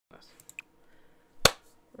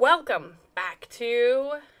Welcome back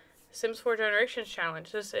to Sims 4 Generations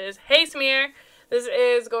Challenge. This is, hey Smear, this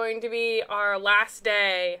is going to be our last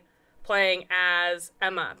day playing as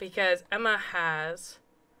Emma because Emma has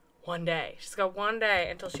 1 day. She's got 1 day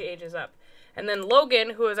until she ages up. And then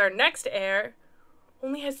Logan, who is our next heir,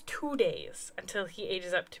 only has 2 days until he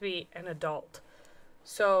ages up to be an adult.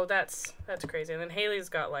 So that's crazy. And then Haley's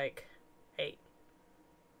got like 8.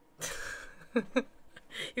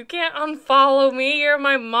 You can't unfollow me. You're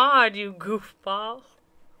my mod, you goofball.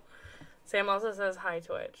 Sam also says hi,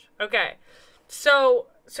 Twitch. Okay, so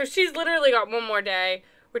she's literally got 1 more day,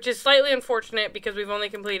 which is slightly unfortunate because we've only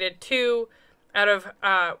completed 4 out of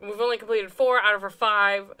her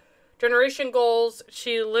 5 generation goals.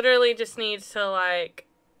 She literally just needs to like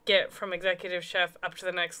get from executive chef up to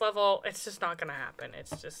the next level. It's just not gonna happen.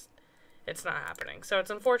 It's not happening. So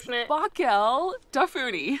it's unfortunate. Bakel,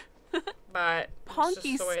 Dafuni. But it's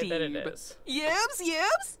just the way that it is. Yibs.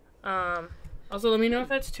 Also, let me know if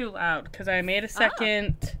that's too loud, because I made a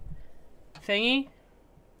second thingy.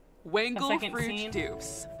 Wangle fruit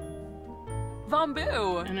dupes.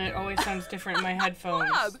 Vambu. And it always sounds different in my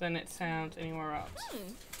headphones than it sounds anywhere else.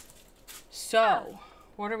 So,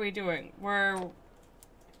 what are we doing? We're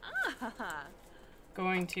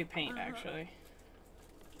going to paint, actually.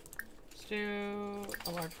 Let's do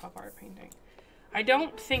a large pop art painting. I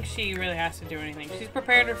don't think she really has to do anything. She's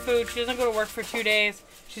prepared her food. She doesn't go to work for 2 days.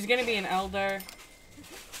 She's going to be an elder.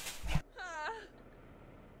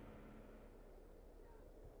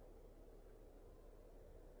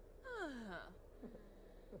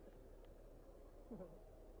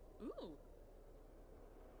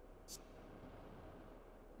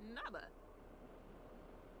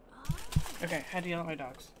 Okay, how do you yell at my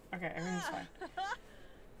dogs? Okay, everything's fine.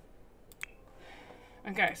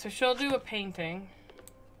 Okay, so she'll do a painting.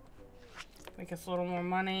 Make us a little more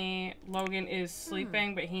money. Logan is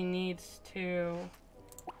sleeping, but he needs to...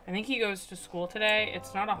 I think he goes to school today.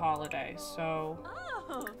 It's not a holiday, so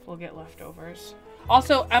we'll get leftovers.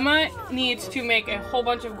 Also, Emma needs to make a whole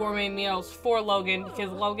bunch of gourmet meals for Logan because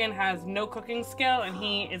Logan has no cooking skill and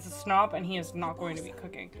he is a snob and he is not going to be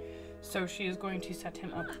cooking. So she is going to set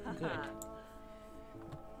him up good.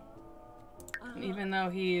 And even though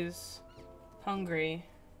he's hungry,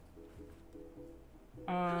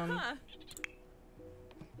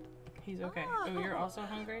 he's okay. Oh, you're also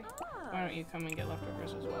hungry? Why don't you come and get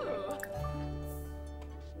leftovers as well?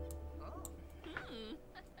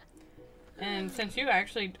 And since you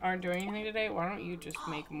actually aren't doing anything today, why don't you just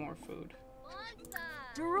make more food?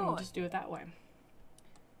 And just do it that way.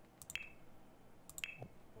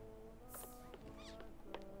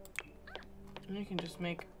 And you can just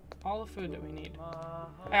make all the food that we need.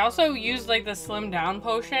 I also used like the slim down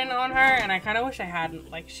potion on her and I kind of wish I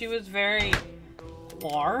hadn't. Like she was very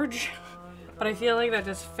large, but I feel like that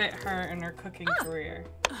just fit her in her cooking career.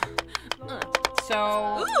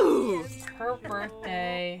 So her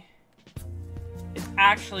birthday is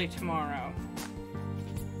actually tomorrow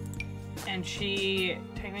and she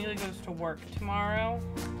technically goes to work tomorrow.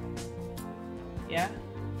 Yeah,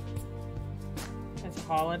 it's a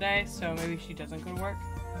holiday, so maybe she doesn't go to work.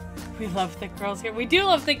 We love thick girls here. We do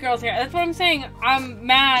love thick girls here. That's what I'm saying. I'm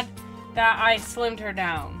mad that I slimmed her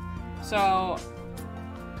down. So,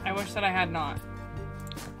 I wish that I had not.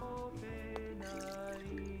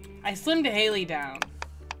 I slimmed Haley down.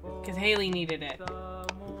 Because Haley needed it.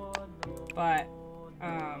 But,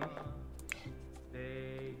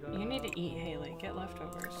 you need to eat, Haley. Get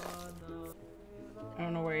leftovers. I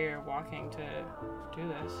don't know where you're walking to do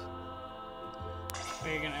this. Are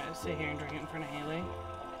you gonna sit here and drink it in front of Haley?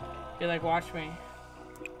 Be like, watch me.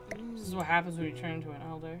 This is what happens when you turn into an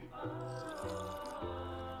elder.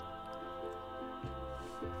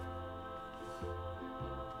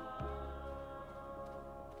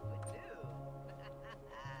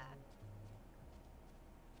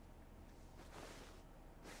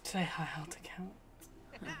 Say hi, I'll count.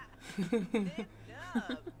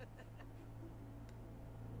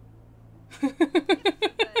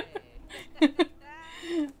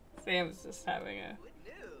 Sam's just having a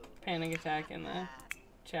panic attack in the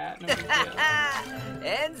chat. No big deal.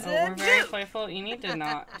 Oh, we're very playful. You need to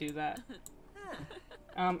not do that.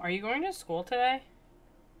 Are you going to school today?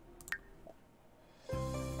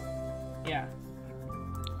 Yeah.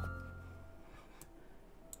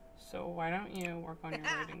 So why don't you work on your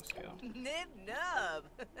reading skill?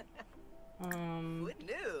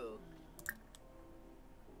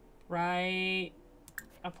 Write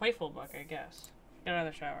a playful book, I guess. Get out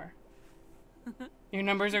of the shower. Your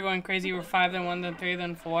numbers are going crazy. We're 5, then 1, then 3,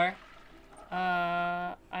 then 4.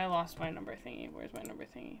 I lost my number thingy. Where's my number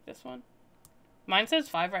thingy? This one? Mine says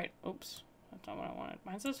 5, right? Oops. That's not what I wanted.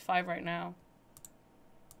 Mine says 5 right now.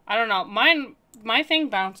 I don't know. My thing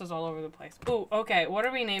bounces all over the place. Ooh, okay. What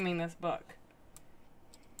are we naming this book?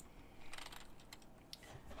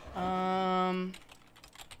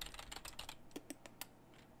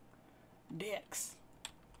 Dicks.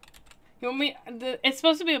 You want me? It's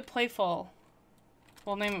supposed to be a playful.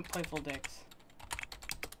 We'll name it Playful Dicks.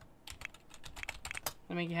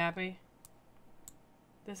 That make you happy?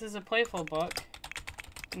 This is a playful book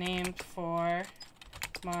named for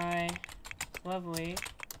my lovely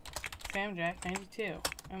Sam Jack 92.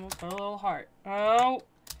 And we'll put a little heart. Oh!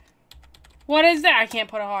 What is that? I can't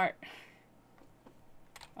put a heart.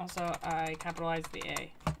 Also, I capitalized the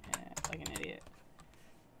A. Like an idiot.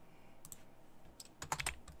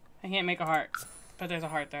 I can't make a heart, but there's a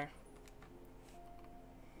heart there.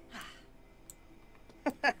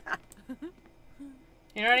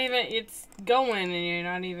 You're not even, it's going and you're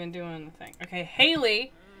not even doing the thing. Okay,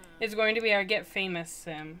 Haley is going to be our Get Famous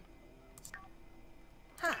sim.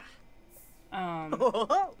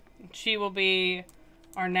 She will be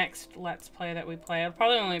our next Let's Play that we play. It'll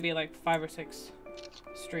probably only be like 5 or 6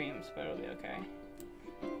 streams, but it'll be okay.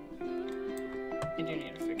 I do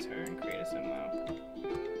need to fix her and create a sim though.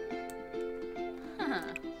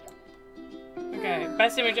 Okay,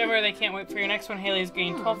 best image ever. They can't wait for your next one. Haley's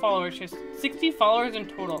gained 12 followers. She has 60 followers in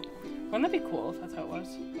total. Wouldn't that be cool if that's how it was?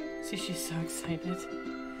 See, she's so excited.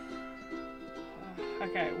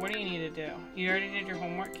 Okay, what do you need to do? You already did your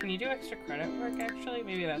homework. Can you do extra credit work, actually?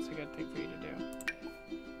 Maybe that's a good thing for you to do.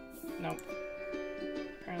 Nope.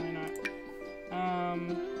 Apparently not.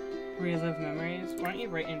 Relive memories. Why don't you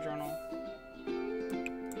write in journal?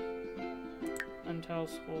 Until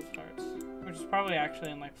school starts. Which is probably actually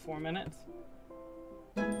in like 4 minutes.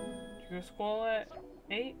 Do you go to school at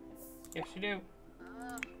 8? Yes, you do.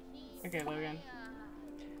 Okay, Logan.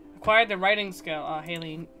 Acquired the writing skill.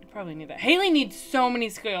 Haley, you probably need that. Haley needs so many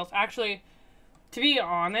skills. Actually, to be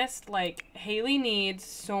honest, like, Haley needs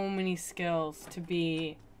so many skills to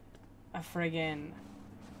be a friggin'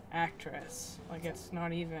 actress. Like, it's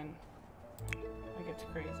not even... Like, it's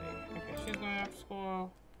crazy. Okay, she's going off to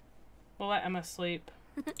school. We'll let Emma sleep.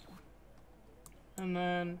 And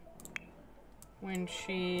then... when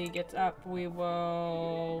she gets up, we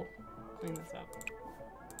will clean this up.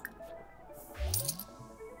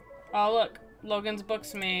 Oh, look. Logan's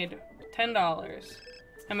book's made $10.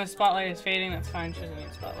 Emma's spotlight is fading. That's fine. She doesn't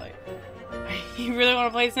need spotlight. You really want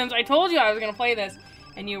to play Sims? I told you I was going to play this,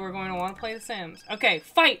 and you were going to want to play The Sims. Okay,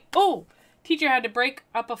 fight. Oh! Teacher had to break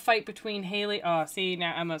up a fight between Haley. Oh, see,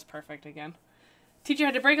 now Emma's perfect again. Teacher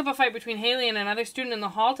had to break up a fight between Haley and another student in the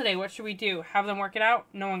hall today. What should we do? Have them work it out?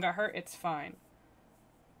 No one got hurt. It's fine.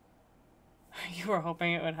 You were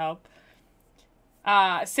hoping it would help.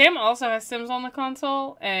 Sam also has Sims on the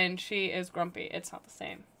console, and she is grumpy. It's not the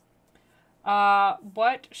same.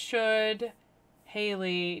 What should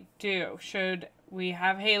Haley do? Should we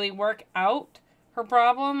have Haley work out her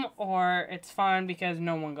problem, or it's fine because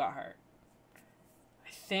no one got hurt?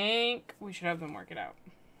 I think we should have them work it out.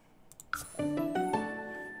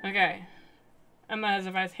 Okay. Emma has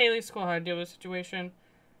advised Haley's school how to deal with the situation.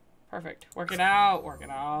 Perfect. Work it out. Work it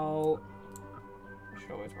out.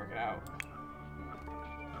 Should always work it out.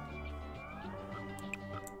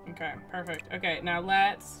 Okay, perfect. Okay, now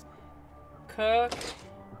let's cook.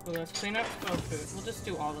 Well, let's clean up spilled food. We'll just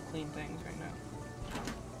do all the clean things right now.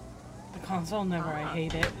 The console never, I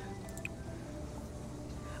hate it.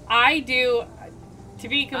 I do, to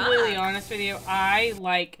be completely honest with you, I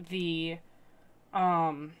like the,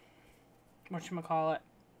 whatchamacallit?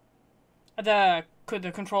 The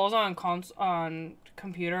controls on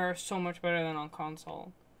computer are so much better than on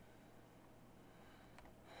console.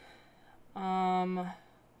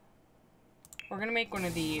 We're gonna make one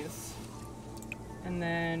of these. And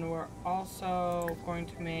then we're also going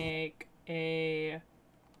to make a...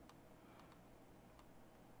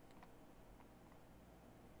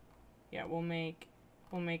 Yeah, we'll make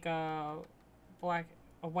a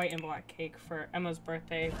white and black cake for Emma's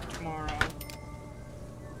birthday tomorrow.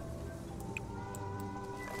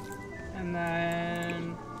 And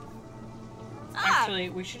then... Actually,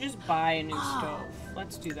 we should just buy a new stove.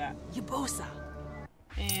 Let's do that. Yabosa.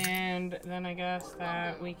 And then I guess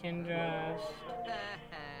that we can just...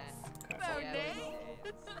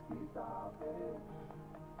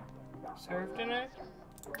 Serve dinner?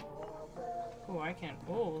 Oh, I can't.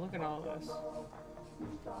 Oh, look at all this.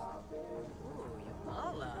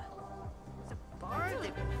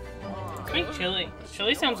 Let's make chili.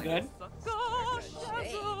 Chili sounds good.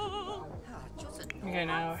 Okay,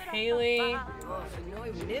 now Haley.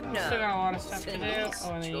 Still got a lot of stuff to do.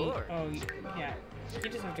 Oh, and then yeah. You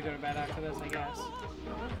just have to go to bed after this, I guess.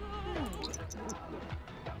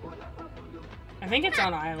 think it's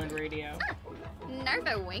on island radio.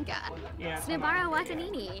 Narva Winka. Yeah. Snibara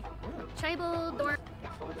Watanini. Tribal Dor.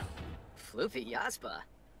 Floofy Yaspa.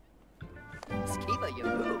 Skiba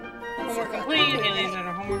Yabu. Homework complete. Haley's done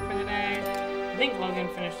her homework for the day. I think Logan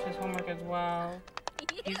finished his homework as well.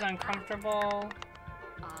 He's uncomfortable.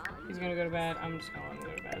 He's gonna go to bed. I'm just gonna let him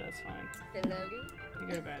go to bed. That's fine. You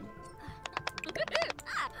go to bed.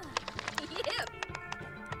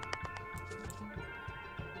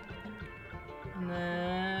 And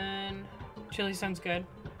then chili sounds good.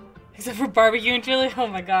 Except for barbecue and chili. Oh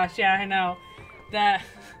my gosh, yeah, I know. That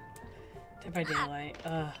Dead by Daylight.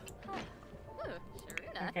 Ugh.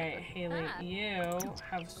 Okay, Haley, you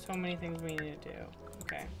have so many things we need to do.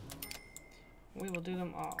 Okay. We will do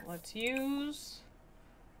them all.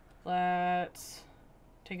 Let's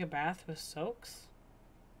take a bath with soaks.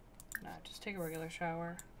 Nah, just take a regular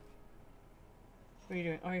shower. What are you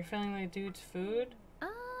doing? Oh, you're filling the dude's food?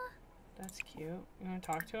 That's cute. You want to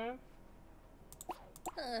talk to him?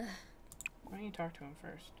 Why don't you talk to him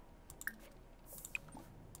first?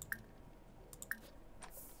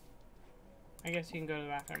 I guess you can go to the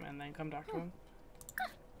bathroom and then come talk to him.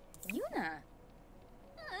 Yuna.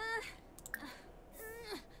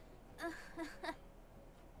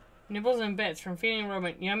 Nibbles and bits from feeding a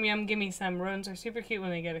rodent. Yum yum, gimme some. Rodents are super cute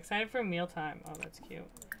when they get excited for mealtime. Oh, that's cute.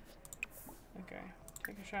 Okay,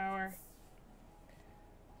 take a shower.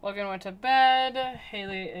 Logan went to bed.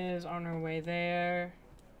 Haley is on her way there.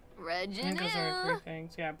 I think those are 3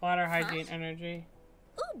 things. Yeah, bladder, hygiene, energy.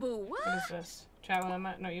 What is this? Chat with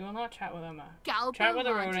Emma? No, you will not chat with Emma. Chat with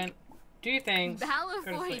a rodent. Do things. Go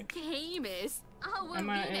to sleep.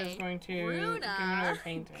 Emma is going to give me another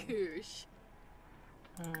painting.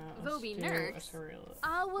 Let's do a surreal.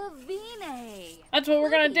 That's what we're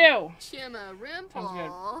gonna do.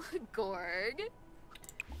 Sounds good. Gorg.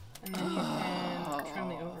 And then you can trim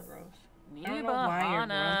the overgrowth. I don't know why you're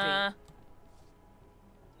grumpy.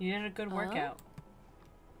 You did a good workout.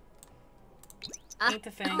 Paint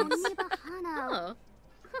the things.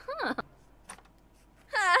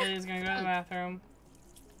 Haley's gonna go to the bathroom.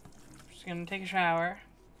 She's gonna take a shower.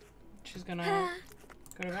 She's gonna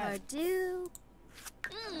go to bed.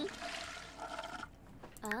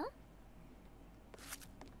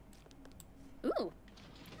 Ooh. What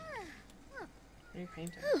are you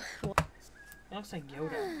painting? It looks like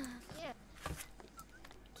Yoda.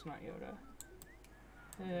 It's not Yoda.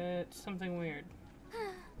 It's something weird.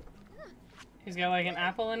 He's got like an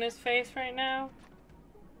apple in his face right now.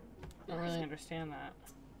 I don't really understand that.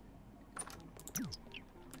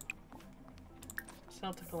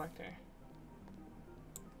 Sell to collector.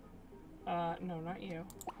 No, not you.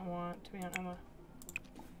 I want to be on Emma.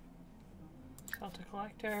 Sell to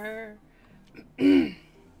collector.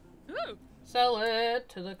 Sell it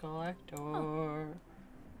to the collector.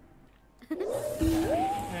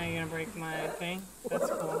 Now you're gonna break my thing? That's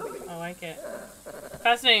cool. I like it.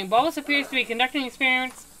 Fascinating. Bulbous appears to be conducting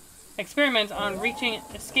experiments on reaching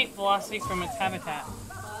escape velocity from its habitat.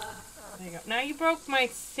 There you go. Now you broke my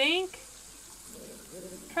sink?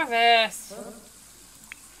 Travis!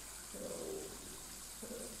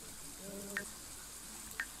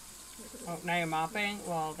 Oh, now you're mopping?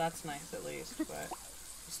 Well, that's nice at least, but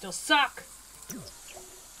you still suck!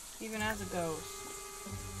 Even as a ghost.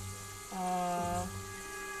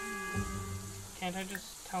 Can't I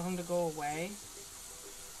just tell him to go away?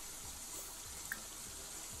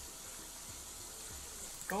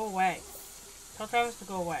 Go away. Tell Travis to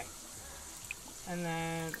go away. And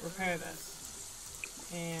then repair this.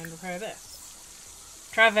 And repair this.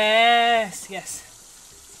 Travis! Yes.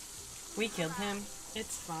 We killed him.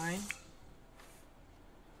 It's fine.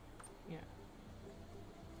 Yeah.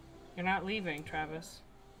 You're not leaving, Travis.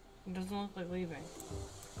 It doesn't look like leaving.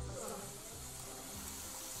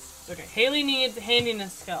 Okay, Haley needs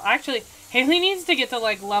handiness skill. Actually, Haley needs to get to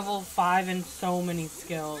like level 5 in so many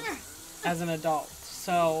skills as an adult.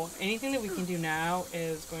 So anything that we can do now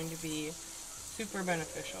is going to be super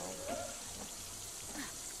beneficial.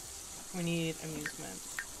 We need amusement.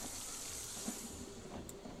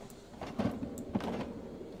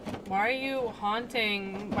 Why are you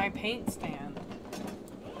haunting my paint stand?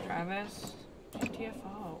 Travis?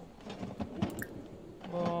 GTFO.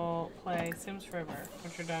 We'll play Sims Forever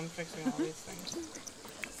once you're done fixing all these things.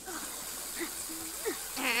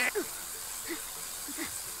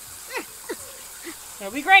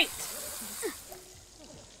 It'll be great!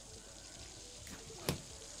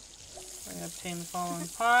 We're gonna obtain the following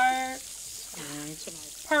parts.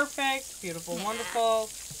 Perfect, beautiful, wonderful.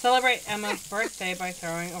 Celebrate Emma's birthday by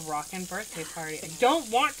throwing a rockin' birthday party. I don't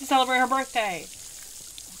want to celebrate her birthday!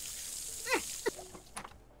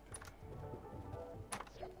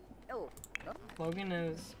 Logan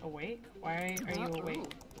is awake? Why are you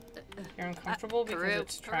awake? You're uncomfortable because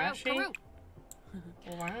it's trashy? Well,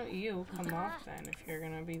 why don't you come off then if you're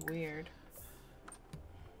gonna be weird?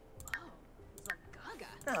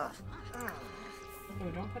 Ooh,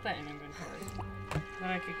 don't put that in inventory. Then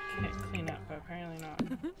I could clean up, but apparently not.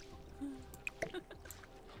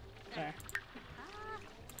 There.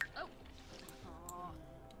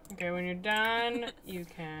 Okay, when you're done, you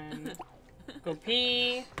can go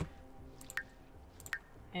pee.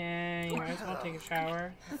 And you might as well take a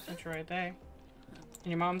shower since you're right there.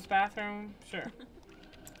 In your mom's bathroom? Sure.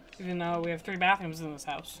 Even though we have 3 bathrooms in this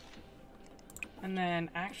house. And then,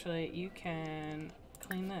 actually, you can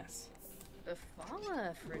clean this.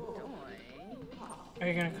 Are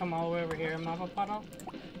you gonna come all the way over here and mop a puddle?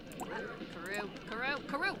 If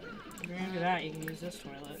you're gonna do that, you can use this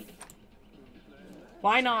toilet.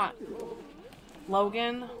 Why not?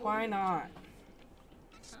 Logan, why not?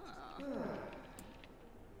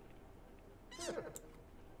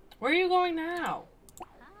 Where are you going now?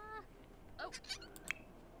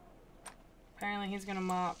 Apparently he's gonna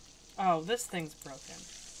mop. Oh, this thing's broken.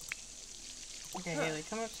 Okay, Haley,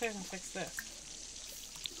 come upstairs and fix this.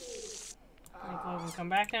 Make Logan come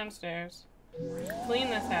back downstairs.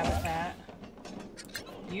 Clean this habitat.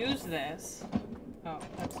 Use this. Oh,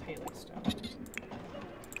 that's Haley's stuff.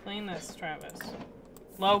 Clean this, Travis.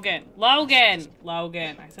 Logan! Logan!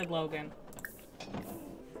 Logan! I said Logan.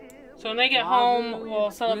 So when they get home, we'll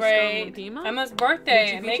celebrate Emma's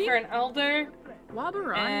birthday and make her an elder.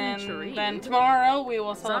 And then tomorrow we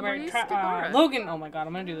will celebrate Logan. Oh my god,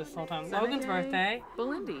 I'm gonna do this the whole time. Logan's birthday.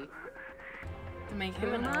 To make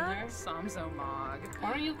him an elder.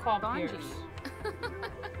 Why don't you call Pierce?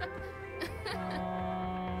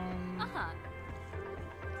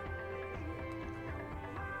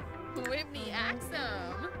 Whitney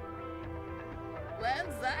Axum.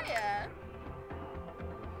 Lanzaya.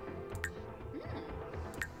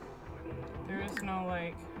 There is no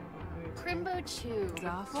like Crimbo Chew.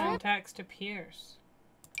 send text to Pierce.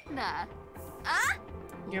 Nah.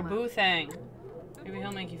 Your boo thing. Maybe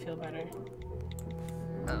he'll make you feel better.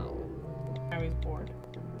 Oh. Now he's bored.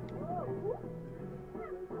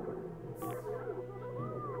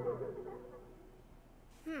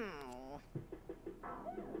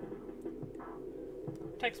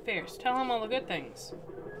 Text Pierce. Tell him all the good things.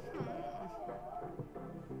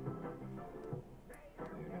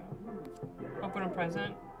 Open a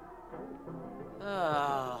present. You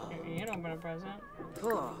can open a present.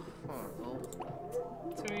 So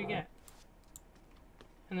what do you get?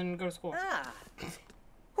 And then go to school.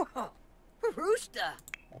 Rooster.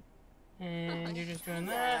 And you're just doing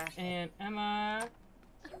that. And Emma.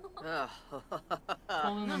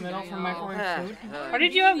 Hold in the middle for microwave food. Why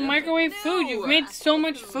did you have microwave food? You've made so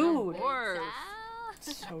much food.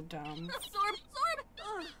 So dumb. So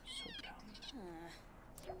dumb.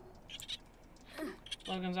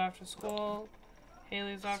 Logan's off to school.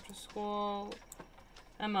 Haley's off to school.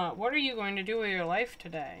 Emma, what are you going to do with your life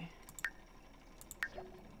today?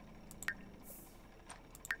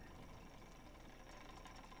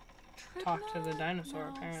 Talk to the dinosaur,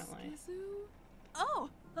 apparently.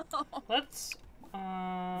 Let's,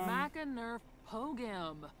 Macanerf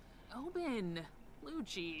Pogam. Obin.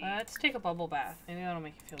 Lucci. Let's take a bubble bath. Maybe that'll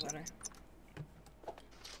make you feel better.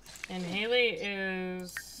 And Haley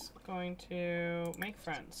is going to make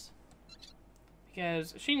friends.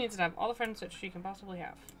 Because she needs to have all the friends that she can possibly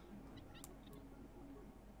have.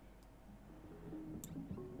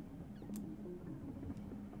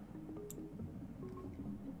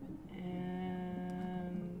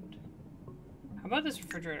 And how about this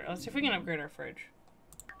refrigerator? Let's see if we can upgrade our fridge.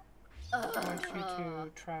 I want you to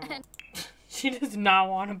travel. She does not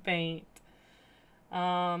want to paint.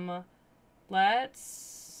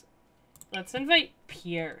 Let's invite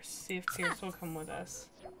Pierce. See if Pierce will come with us.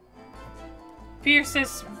 Pierce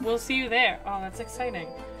says we'll see you there. Oh, that's exciting.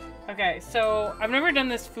 Okay, so I've never done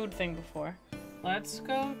this food thing before. Let's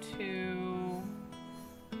go to...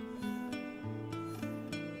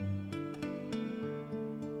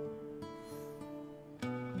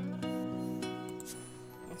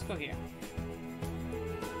 Let's go here.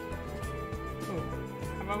 Ooh,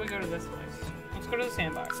 how about we go to this place? Let's go to the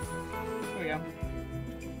sandbox. Here we go.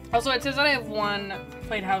 Also, it says that I have 1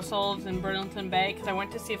 plate households in Burlington Bay because I went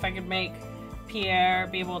to see if I could make Pierre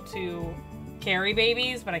be able to carry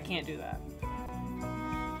babies, but I can't do that.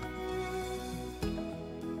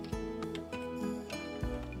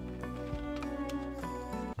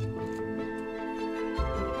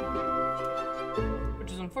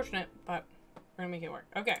 Which is unfortunate, but we're gonna make it work.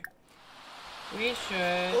 Okay. We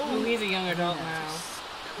should... Ooh, he's a young adult now.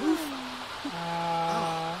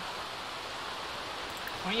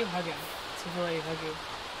 hug him. See if he'll let you hug you.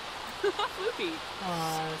 Floofy.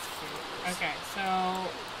 Aw, that's cute. Okay, so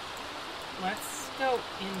let's go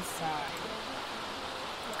inside.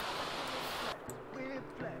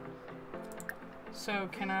 So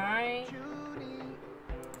can I?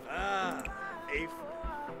 Ah, A.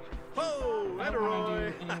 Oh, I don't want to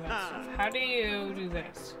do any of that stuff. How do you do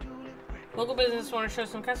this? Local business want to show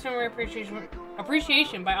some customer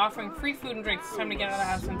appreciation by offering free food and drinks. It's time to get out of the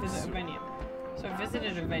house and visit a venue. So I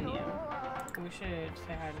visited a venue. We should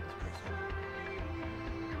say hi to this person.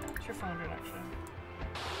 What's your phone introduction?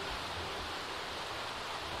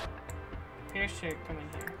 Pierce should come in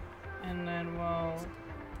here. And then we'll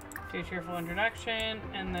do a cheerful introduction.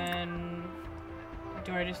 And then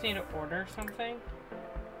do I just need to order something?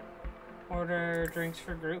 Order drinks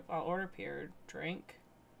for group. I'll order Pierre drink.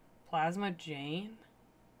 Plasma Jane.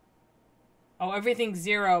 Oh, everything's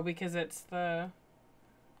 0 because it's the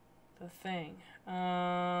thing.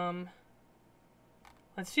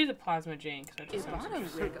 Let's do the Plasma Jane because that just sounds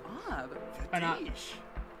interesting. Why not?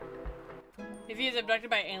 If he is abducted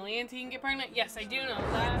by aliens, he can get pregnant. Yes, I do know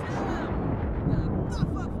that.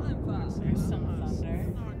 There's some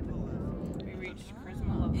thunder. We reached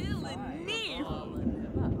Charisma level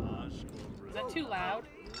 5. Is that too loud?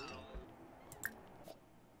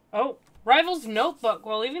 Oh, rival's notebook.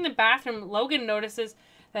 While leaving the bathroom, Logan notices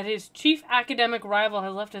that his chief academic rival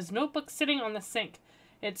has left his notebook sitting on the sink.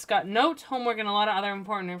 It's got notes, homework, and a lot of other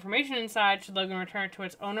important information inside. Should Logan return it to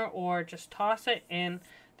its owner or just toss it in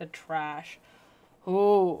the trash?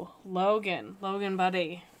 Ooh, Logan. Logan,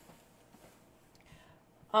 buddy.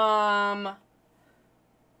 I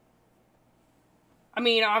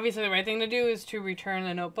mean, obviously the right thing to do is to return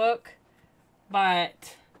the notebook,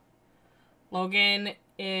 but Logan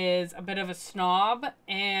is a bit of a snob,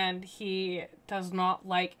 and he does not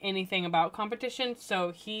like anything about competition,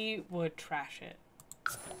 so he would trash it.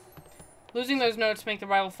 Losing those notes make the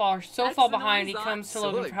rival fall behind, he comes to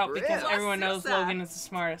Logan for help because everyone knows Logan is the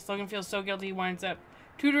smartest. Logan feels so guilty he winds up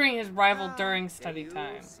tutoring his rival during study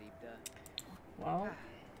time. Well,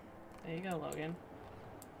 there you go, Logan.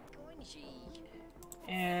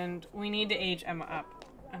 And we need to age Emma up.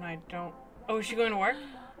 And I don't... Oh, is she going to work?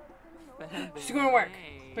 She's going to work.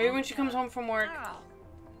 Maybe when she comes home from work,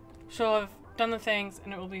 she'll have done the things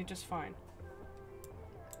and it will be just fine.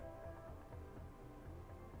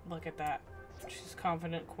 Look at that. She's a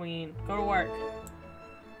confident queen. Go to work.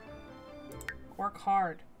 Work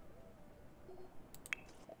hard.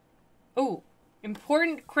 Ooh.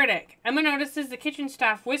 Important critic. Emma notices the kitchen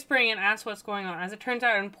staff whispering and asks what's going on. As it turns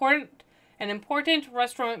out, an important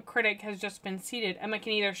restaurant critic has just been seated. Emma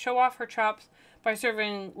can either show off her chops by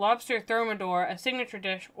serving lobster thermidor, a signature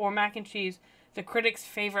dish, or mac and cheese, the critic's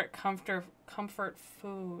favorite comfort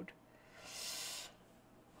food.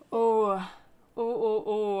 Oh.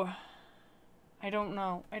 Oh. I don't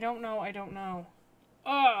know.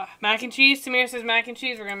 Ugh. Mac and cheese? Samir says mac and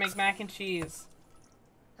cheese. We're gonna make mac and cheese.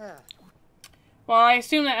 While I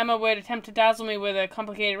assumed that Emma would attempt to dazzle me with a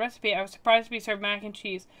complicated recipe, I was surprised to be served mac and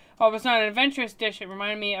cheese. While it was not an adventurous dish, it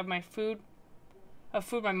reminded me of food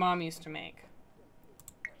my mom used to make.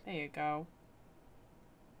 There you go.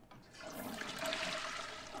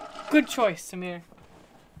 Good choice, Samir.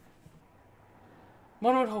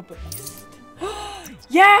 One would hope at least.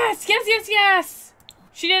 Yes!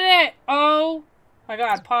 She did it! Oh my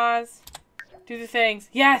god, pause. Do the things.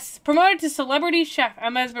 Yes! Promoted to celebrity chef.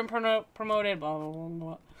 Emma has been promoted. Blah, blah, blah,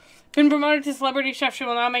 blah. Been promoted to celebrity chef. She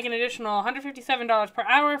will now make an additional $157 per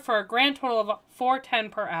hour for a grand total of $410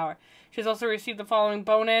 per hour. She's also received the following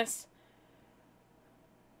bonus.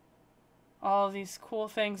 All of these cool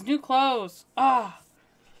things. New clothes. Ah! Oh.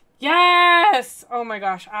 Yes! Oh my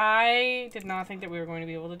gosh. I did not think that we were going to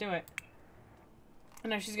be able to do it.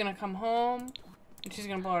 And now she's going to come home. And she's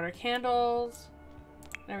going to blow out her candles.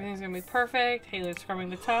 And everything's going to be perfect. Haley's scrubbing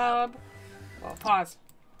the tub. Well, pause.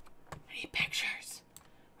 I need pictures.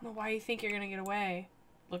 I don't know why you think you're going to get away.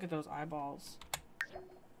 Look at those eyeballs.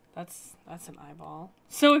 That's an eyeball.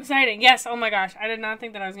 So exciting. Yes, oh my gosh. I did not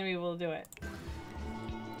think that I was going to be able to do it.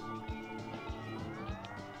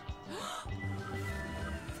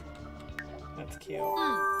 That's cute.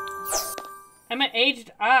 Emma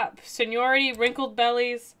aged up. Seniority, wrinkled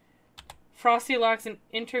bellies, frosty locks, and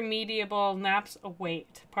intermediable naps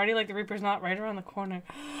await. Party like the Reaper's not right around the corner.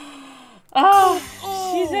 Oh,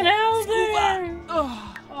 she's an elder.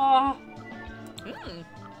 Oh.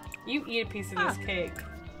 You eat a piece of this cake.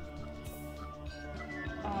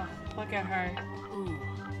 Oh, look at her.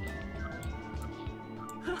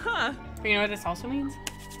 But you know what this also means?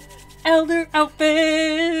 Elder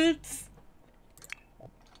outfits!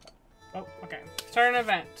 Oh, okay. Start an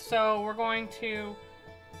event. So we're going to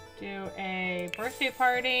do a birthday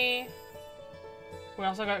party. We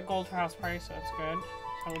also got gold for house party, so that's good.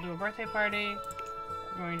 So we'll do a birthday party.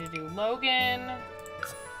 We're going to do Logan.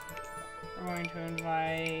 We're going to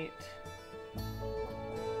invite...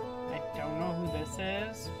 I don't know who this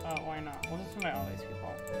is, but why not? We'll just invite all these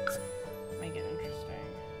people. Make it interesting.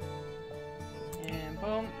 And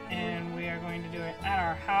boom. And we are going to do it at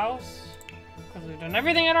our house. Because we've done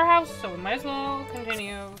everything at our house, so we might as well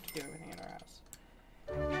continue to do everything at our house.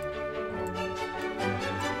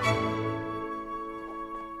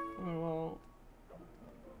 We will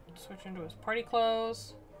switch into his party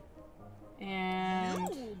clothes. And...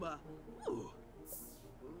 Ooh.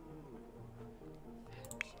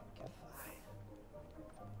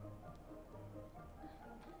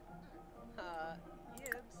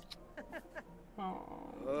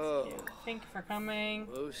 Oh, thank you for coming.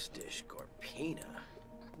 Ostish Gorpina.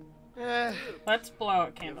 Let's blow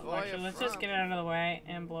out candles. Actually, let's just get it out of the way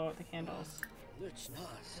and blow out the candles.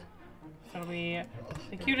 That'll be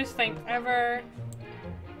the cutest thing ever.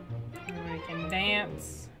 Everybody can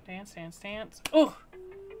dance. Dance, dance, dance. Oh!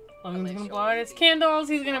 Logan's gonna blow out his candles.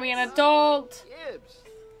 He's gonna be an adult.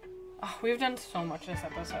 Oh, we've done so much this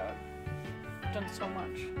episode. We've done so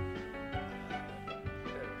much.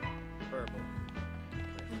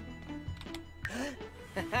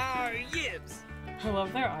 Yibs! I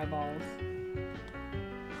love their eyeballs.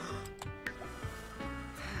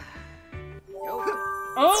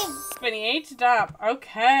 Oh, spinning aged up.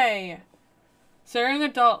 Okay. So you're an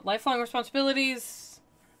adult, lifelong responsibilities,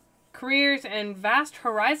 careers, and vast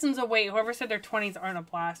horizons await. Whoever said their 20s aren't a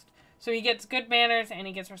blast. So he gets good manners and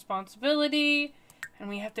he gets responsibility. And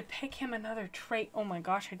we have to pick him another trait. Oh my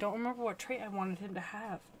gosh, I don't remember what trait I wanted him to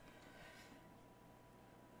have.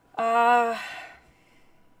 I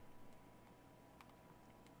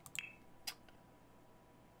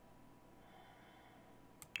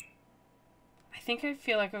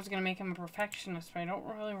feel like I was going to make him a perfectionist, but I don't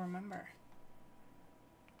really remember.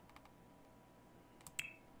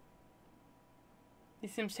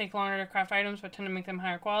 These sims take longer to craft items, but tend to make them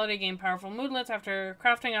higher quality, gain powerful moodlets after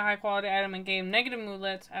crafting a high quality item, and gain negative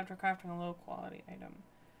moodlets after crafting a low quality item.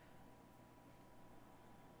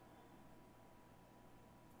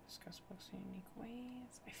 Discuss books in unique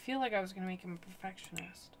ways. I feel like I was going to make him a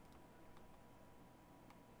perfectionist.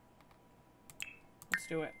 Let's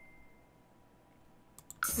do it.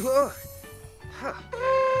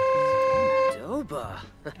 Doba.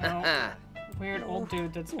 Oh, weird old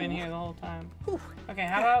dude that's been here the whole time. Okay,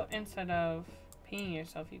 how about instead of peeing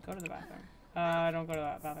yourself, you go to the bathroom? Don't go to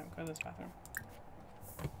that bathroom. Go to this bathroom.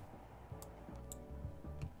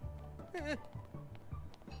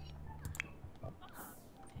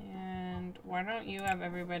 And why don't you have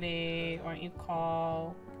everybody? Why don't you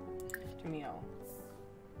call Jamil?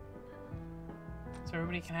 So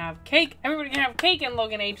everybody can have cake. Everybody can have cake, and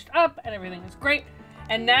Logan aged up, and everything is great.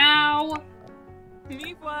 And now, I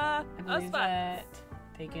believe that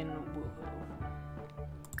they can woohoo.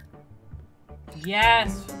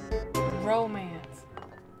 Yes, romance.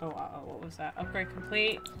 Oh, what was that? Upgrade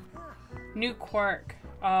complete. New quirk.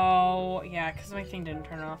 Oh, yeah, because my thing didn't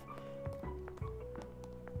turn off.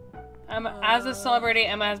 As a celebrity,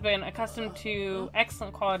 Emma has been accustomed to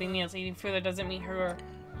excellent quality meals. Eating food that doesn't meet her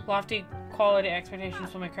lofty quality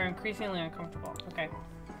expectations will make her increasingly uncomfortable. Okay,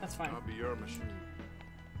 that's fine. I'll be your machine.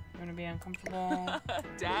 You're gonna be uncomfortable.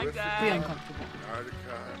 Dag, Be uncomfortable.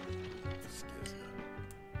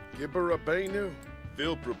 Gibber Abenu,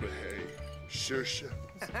 Vilbrabehe, Shirsha.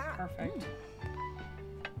 This is perfect.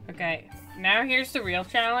 Okay, now here's the real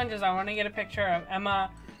challenge, is I want to get a picture of Emma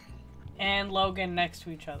and Logan next to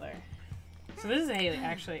each other. So this is Haley,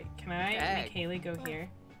 actually. Can I make Haley go here?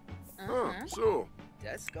 So.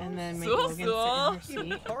 And then make Logan sit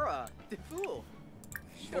in her seat?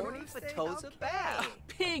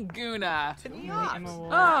 Piguna. Emma will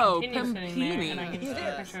Oh, continue sitting there, and I can just take a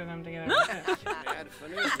Pampini. picture of them together.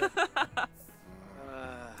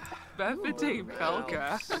 Befete Pelka.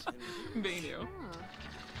 Benu.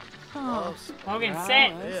 Logan, sit!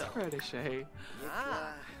 That's pretty shady.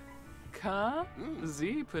 Ka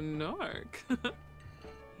Z Panork.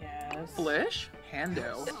 Yes. Flish?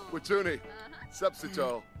 Hando. Watuni,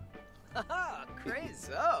 Subsito.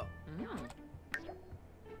 Crazo.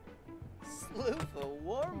 Sloofa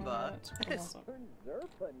Warmba.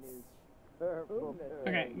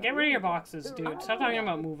 Okay, get rid of your boxes, dude. Stop talking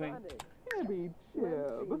about moving.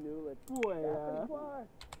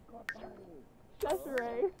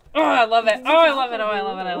 Oh, I love it. Oh, I love it. Oh, I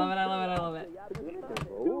love it. I love it. I love it. I love it.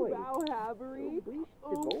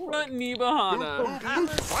 Front Nibahana.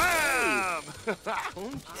 Wham!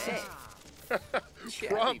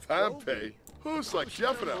 Pampe. Who's like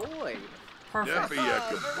Jeffro? Boy. Perfect. Jeffy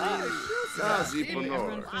Zazi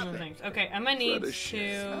Everyone's Panor. doing the things. Okay, Emma needs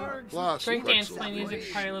to Glass drink, dance, pretzel. play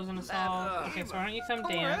music, party lives in us all. Okay, so why don't you come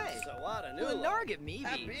dance?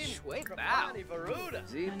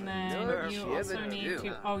 And then you also need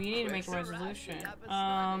to, oh, you need to make a resolution.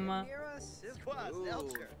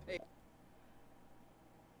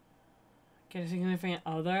 Get a significant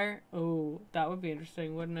other? Oh, that would be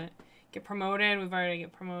interesting, wouldn't it? Get promoted, we've already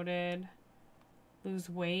get promoted. Lose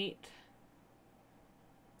weight.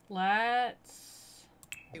 Let's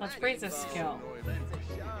raise a skill.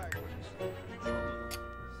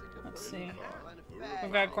 Let's see.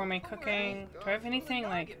 We've got gourmet cooking. Do I have anything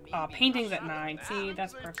like paintings at 9? See,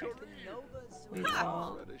 that's perfect. We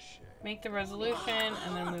will make the resolution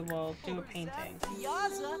and then we will do a painting.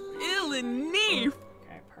 Illinief!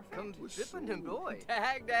 Okay, perfect.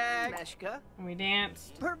 Meshka. And we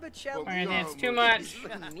danced. We're Perbicelli. gonna dance too much.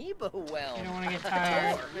 Nebo well. I don't want to get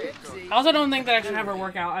tired. I also don't think that I should have her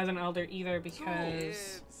work out as an elder either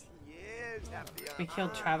because we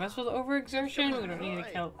killed Travis with overexertion. We don't need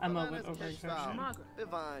to kill Emma with overexertion.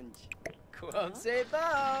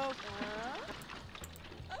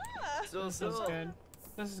 This is good.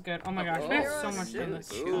 This is good. Oh my gosh, we have so much fun this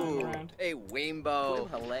going around. A rainbow.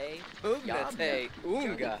 Yate.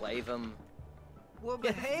 Unga. Flavum. Well,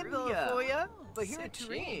 behave for ya. But here it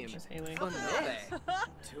dreams. Just Haley.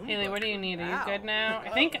 Haley, what do you need? Are you good now?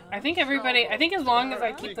 I think everybody, I think as long as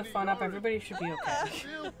I keep the fun up, everybody should be okay.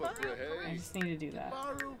 I just need to do that.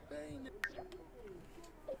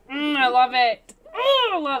 I love it.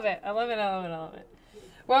 Oh, I love it. I love it. I love it. I love it.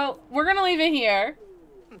 Well, we're going to leave it here.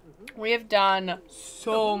 We have done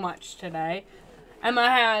so much today. Emma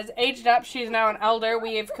has aged up. She's now an elder.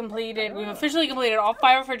 We've officially completed all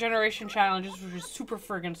 5 of her generation challenges, which is super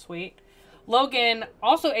friggin' sweet. Logan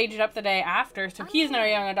also aged up the day after, so he is now a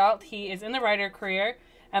young adult. He is in the writer career.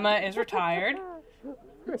 Emma is retired.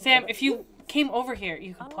 Sam, if you came over here,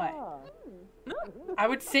 you could play. I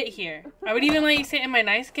would sit here. I would even let you sit in my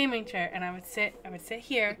nice gaming chair, and I would sit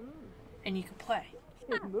here, and you could play.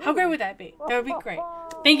 How great would that be? That would be great.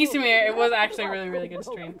 Thank you, Samir. It was actually a really, really good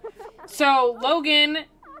stream. So, Logan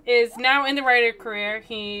is now in the writer career.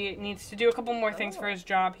 He needs to do a couple more things for his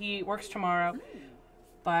job. He works tomorrow.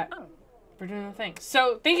 But we're doing the thing.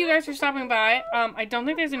 So, thank you guys for stopping by. I don't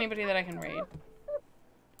think there's anybody that I can raid.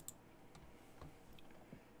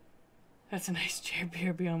 That's a nice chair.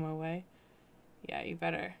 BRB on my way. Yeah, you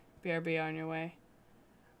better. BRB on your way.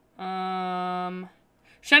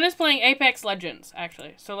 Shen is playing Apex Legends,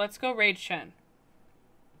 actually. So let's go raid Shen.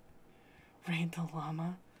 Raid the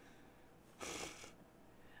llama.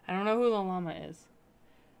 I don't know who the llama is.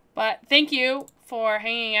 But thank you for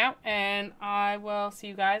hanging out, and I will see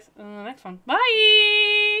you guys in the next one.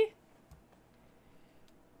 Bye!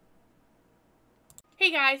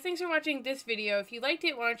 Hey guys, thanks for watching this video. If you liked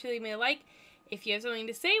it, why don't you leave me a like? If you have something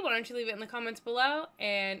to say, why don't you leave it in the comments below?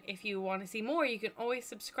 And if you want to see more, you can always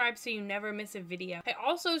subscribe so you never miss a video. I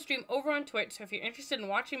also stream over on Twitch, so if you're interested in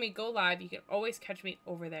watching me go live, you can always catch me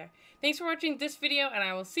over there. Thanks for watching this video, and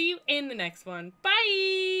I will see you in the next one.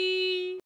 Bye!